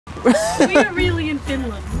We are really in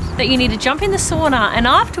Finland. That you need to jump in the sauna and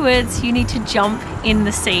afterwards you need to jump in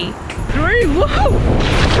the sea. 3, whoa!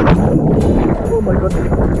 Oh my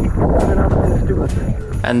goodness.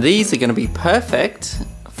 And these are going to be perfect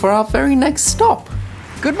for our very next stop.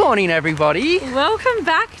 Good morning, everybody. Welcome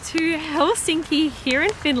back to Helsinki here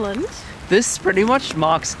in Finland. This pretty much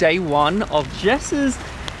marks day 1 of Jess's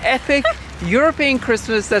epic European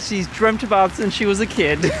Christmas that she's dreamt about since she was a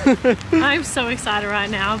kid. I'm so excited right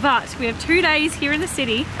now, but we have 2 days here in the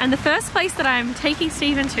city, and the first place that I'm taking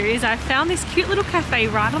Stephen to is I found this cute little cafe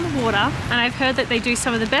right on the water, and I've heard that they do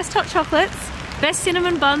some of the best hot chocolates, best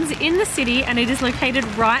cinnamon buns in the city, and it is located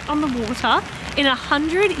right on the water in a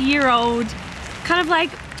 100-year-old kind of like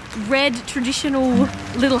red traditional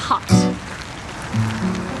little hut.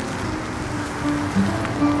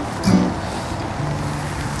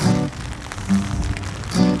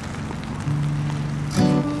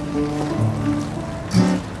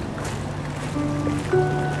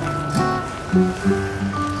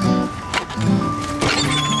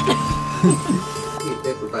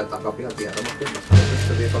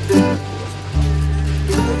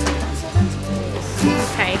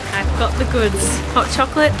 Okay, I've got the goods. Hot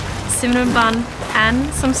chocolate, cinnamon bun,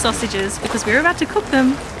 and some sausages because we're about to cook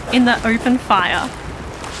them in the open fire.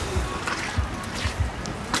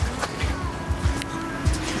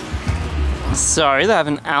 So they have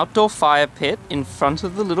an outdoor fire pit in front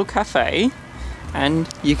of the little cafe, and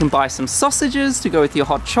you can buy some sausages to go with your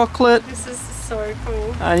hot chocolate. This is so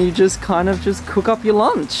cool. And you just kind of just cook up your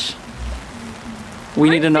lunch. We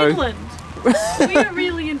need to know. Finland. We are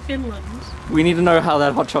really in Finland. We need to know how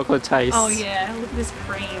that hot chocolate tastes. Oh yeah, look at this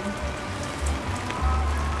cream.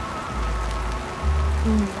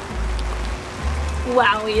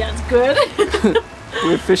 Wow, yeah, that's good.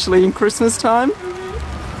 We're officially in Christmas time.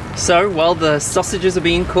 So while the sausages are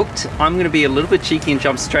being cooked, I'm going to be a little bit cheeky and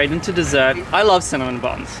jump straight into dessert. I love cinnamon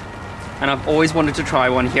buns, and I've always wanted to try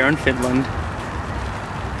one here in Finland.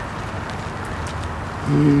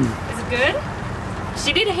 Is it good?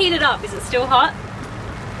 She did heat it up. Is it still hot?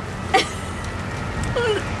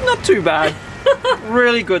 Not too bad.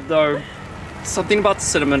 Really good though. Something about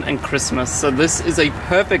cinnamon and Christmas, so this is a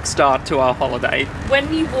perfect start to our holiday.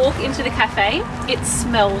 When you walk into the cafe, it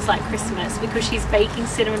smells like Christmas because she's baking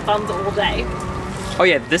cinnamon buns all day. Oh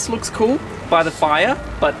yeah, this looks cool by the fire,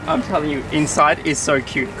 but I'm telling you, inside is so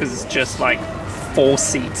cute because it's just like 4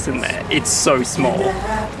 seats in there. It's so small.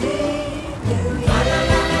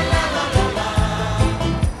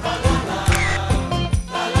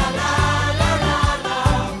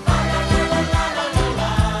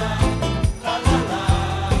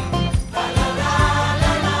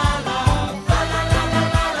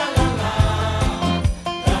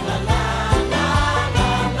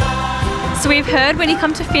 So we've heard when you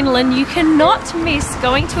come to Finland, you cannot miss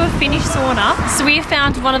going to a Finnish sauna. So we have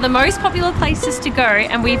found one of the most popular places to go,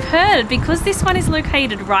 and we've heard because this one is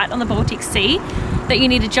located right on the Baltic Sea, that you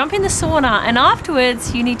need to jump in the sauna and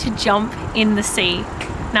afterwards you need to jump in the sea.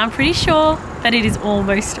 Now I'm pretty sure that it is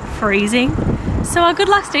almost freezing. So good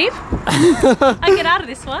luck, Steve. I get out of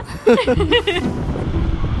this one.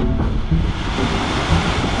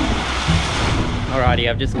 Alrighty,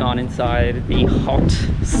 I've just gone inside the hot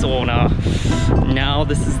sauna. Now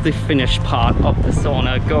this is the Finnish part of the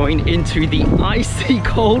sauna, going into the icy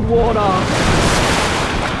cold water.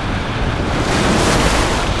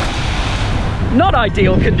 Not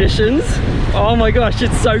ideal conditions. Oh my gosh,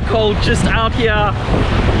 it's so cold just out here.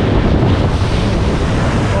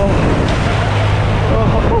 Oh.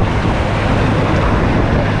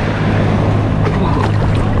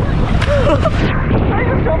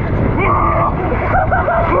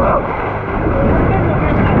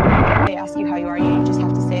 They ask you how you are, you just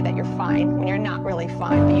have to say that you're fine when you're not really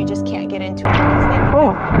fine, but you just can't get into it because they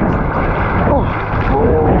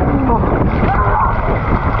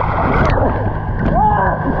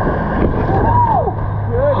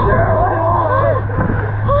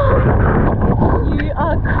You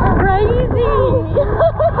are crazy!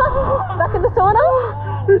 Back in the sauna?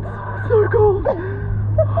 It's so cold.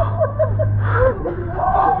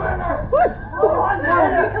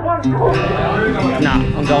 Nah,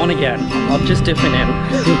 I'm going again. I'm just dipping in.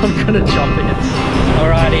 I'm gonna jump in.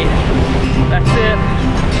 Alrighty, that's it.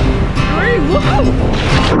 3, whoa!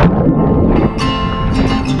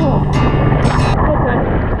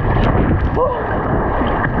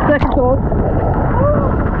 Second thoughts.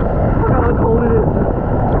 Look how cold it is.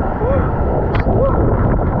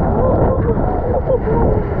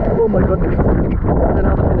 Oh my goodness. I don't know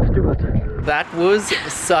how the Finnish do it. That was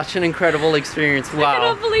such an incredible experience. Wow. I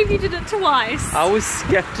cannot believe you did it twice. I was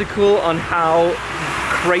skeptical on how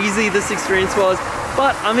crazy this experience was,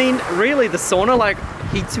 But I mean, really, the sauna like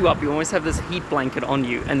heats you up. You almost have this heat blanket on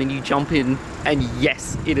you, and then you jump in, and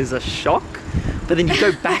yes, it is a shock. But then you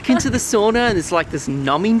go back into the sauna, and it's like this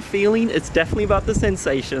numbing feeling. It's definitely about the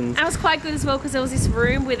sensations. That was quite good as well because there was this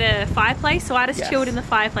room with a fireplace, so I just chilled in the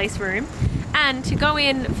fireplace room. And to go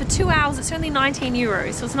in for 2 hours, it's only 19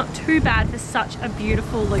 euros, so it's not too bad for such a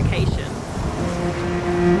beautiful location.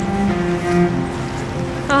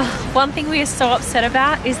 One thing we are so upset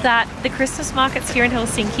about is that the Christmas markets here in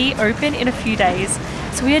Helsinki open in a few days,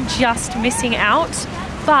 so we are just missing out.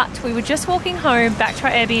 But we were just walking home back to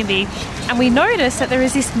our Airbnb, and we noticed that there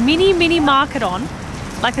is this mini market on,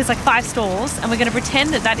 like there's like 5 stalls, and we're going to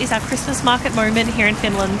pretend that that is our Christmas market moment here in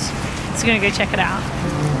Finland. So we're going to go check it out.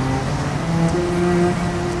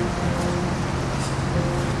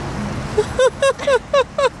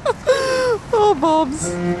 Oh,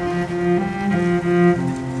 Bobs.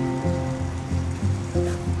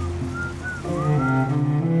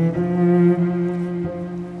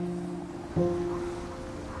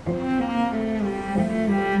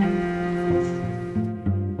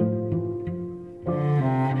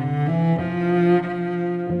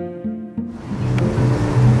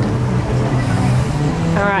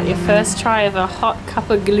 Alright, your first try of a hot cup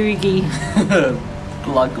of Glögi.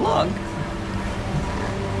 Glug glug.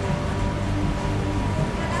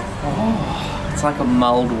 Oh, it's like a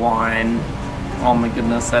mulled wine. Oh my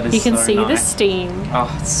goodness, that is so nice. You can see the steam.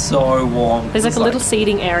 Oh, it's so warm. There's like a little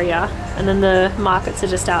seating area, and then the markets are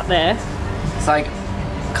just out there. It's like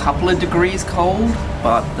a couple of degrees cold,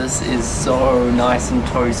 but this is so nice and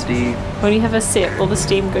toasty. When you have a sip, all the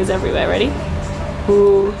steam goes everywhere. Ready?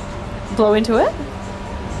 Ooh. Blow into it.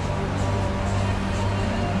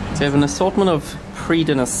 So you have an assortment of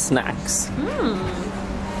pre-dinner snacks.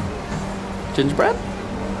 Gingerbread?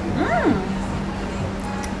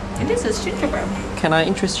 It is a gingerbread. Can I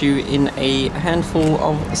interest you in a handful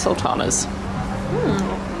of sultanas?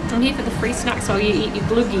 I'm here for the free snacks while you eat your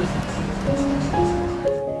Glögi.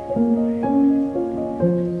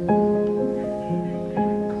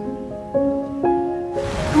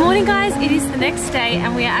 Good morning guys, it is the next day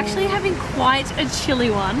and we are actually having quite a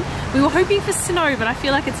chilly one. We were hoping for snow, but I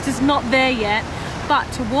feel like it's just not there yet.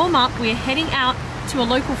 But to warm up, we're heading out to a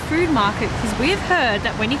local food market because we have heard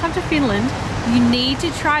that when you come to Finland, you need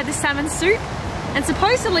to try the salmon soup. And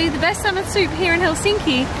supposedly the best salmon soup here in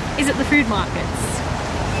Helsinki is at the food markets.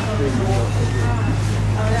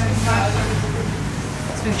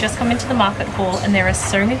 So we've just come into the market hall and there are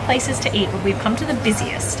so many places to eat, but we've come to the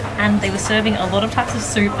busiest and they were serving a lot of types of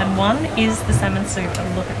soup, and one is the salmon soup.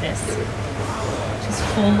 And look at this. Just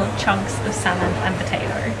full of chunks of salmon and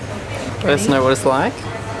potato. Let us know what it's like.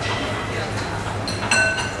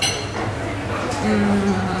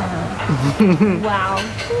 Wow.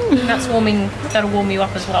 That'll warm you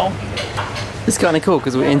up as well. It's kind of cool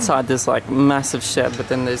because we're inside this like massive shed, but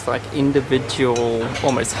then there's like individual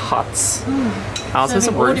almost huts. Ours has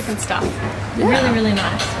a roof. All different stuff. Yeah. Really, really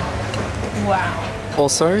nice. Wow.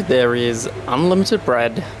 Also, there is unlimited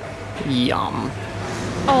bread. Yum.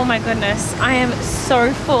 Oh my goodness, I am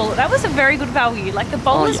so full. That was a very good value. Like the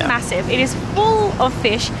bowl is massive. It is full of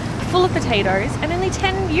fish, full of potatoes, and only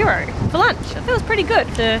 10 euro for lunch. That feels pretty good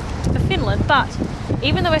for Finland, but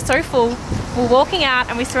even though we're so full, we're walking out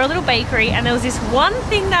and we saw a little bakery and there was this one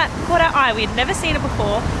thing that caught our eye. We had never seen it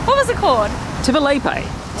before. What was it called? Tipaleipä.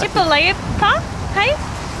 Tipaleipä, hey?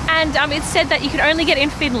 And it said that you could only get in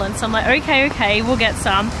Finland. So I'm like, okay, we'll get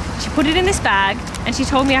some. She put it in this bag and she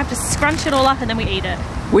told me I have to scrunch it all up and then we eat it.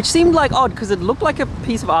 Which seemed like odd because it looked like a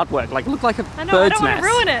piece of artwork. Like it looked like a bird's nest. I don't want to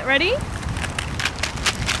ruin it. Ready?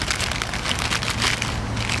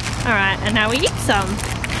 Alright, and now we eat some.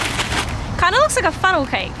 Kind of looks like a funnel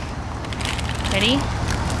cake. Ready?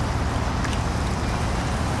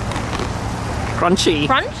 Crunchy.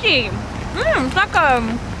 Crunchy. It's like a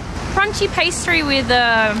crunchy pastry with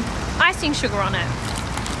icing sugar on it.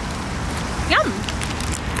 Yum.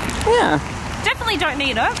 Yeah. Definitely don't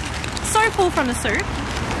need it. So full from the soup.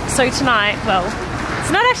 So tonight, well,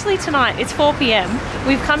 it's not actually tonight, it's 4 p.m.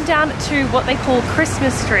 We've come down to what they call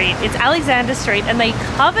Christmas Street. It's Alexander Street and they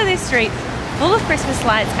cover this street full of Christmas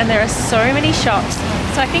lights and there are so many shops.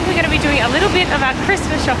 So I think we're going to be doing a little bit of our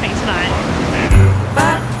Christmas shopping tonight.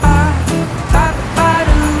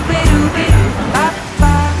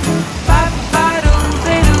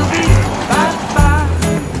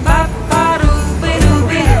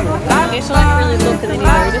 You have to like really look and then you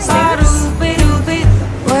notice things.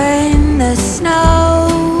 When the snow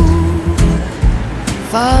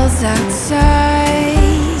falls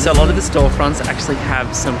outside. So So a lot of the storefronts actually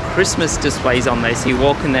have some Christmas displays on there. So you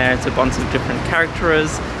walk in there, it's a bunch of different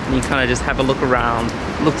characters, and you kind of just have a look around.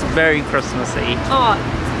 It looks very Christmassy. Oh,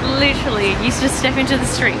 literally, you just step into the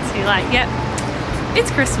streets and you're like, yep,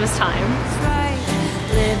 it's Christmas time.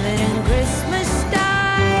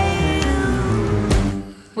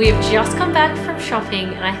 We have just come back from shopping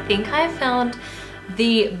and I think I have found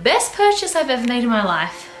the best purchase I've ever made in my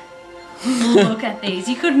life. Look at these.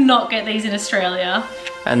 You could not get these in Australia.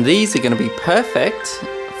 And these are going to be perfect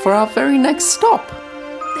for our very next stop.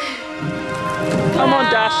 Come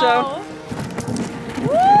on, Dasha.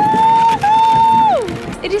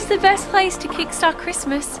 It is the best place to kickstart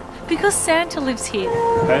Christmas because Santa lives here.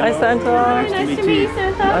 Hi, Santa. Nice to meet you,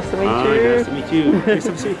 Santa. Nice to meet you. Nice to meet you. Nice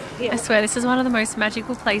to meet you. I swear this is one of the most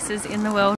magical places in the world.